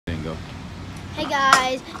Durango. Hey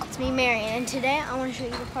guys, it's me Marion, and today I want to show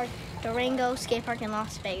you the park, Durango Skatepark in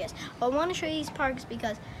Las Vegas. But I want to show you these parks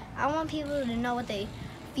because I want people to know what they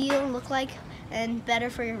feel and look like and better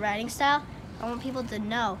for your riding style. I want people to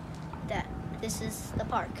know that this is the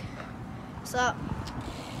park. So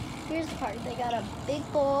here's the park. They got a big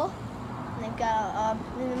bowl, and they've got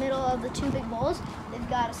in the middle of the two big bowls, they've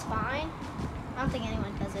got a spine. I don't think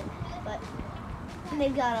anyone does it, but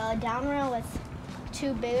they've got a down rail with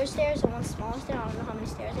two bigger stairs and one smaller stair. I don't know how many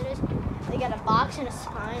stairs it is. They got a box and a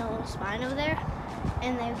spine, a little spine over there,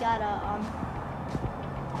 and they've got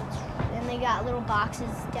little boxes,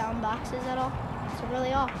 down boxes at all. So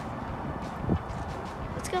really all.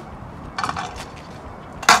 Let's go.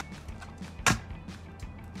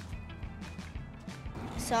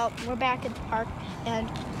 So we're back at the park, and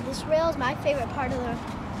this rail is my favorite part of the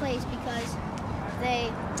place because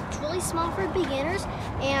it's really small for beginners,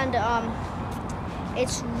 and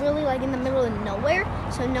it's really like in the middle of nowhere,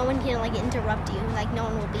 so no one can like interrupt you. Like no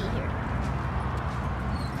one will be here.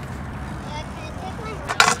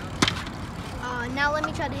 Now let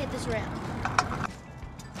me try to hit this rail.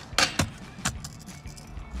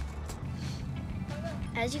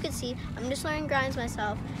 As you can see, I'm just learning grinds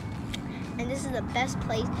myself, and this is the best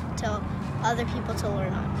place to other people to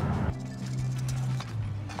learn on.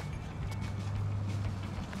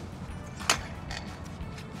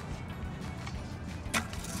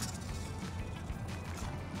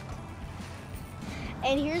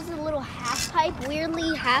 And here's the little half pipe,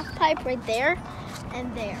 weirdly half pipe right there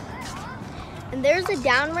and there. And there's a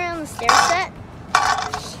down rail and the stair set.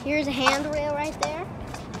 Here's a handrail right there.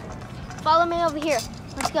 Follow me over here.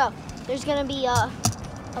 Let's go. There's gonna be a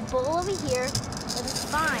bowl over here with a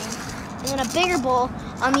spine, and then a bigger bowl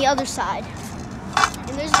on the other side.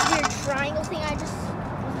 And there's this weird triangle thing I just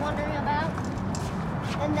was wondering about.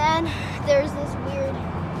 And then there's this weird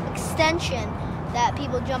extension that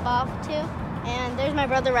people jump off to. And there's my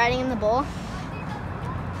brother riding in the bowl.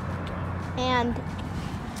 And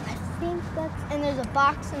I think and there's a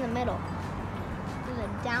box in the middle. There's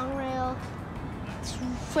a down rail. It's a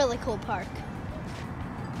really cool park.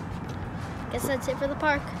 Guess that's it for the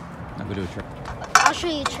park. I'm gonna do a trick. I'll show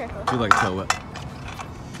you a trick. Do like toe whip.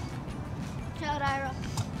 Ciao, Ira.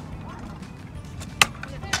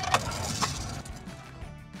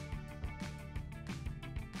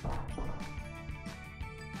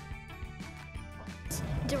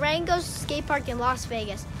 Durango Skatepark in Las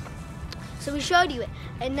Vegas. So we showed you it,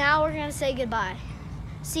 and now we're gonna say goodbye.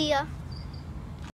 See ya.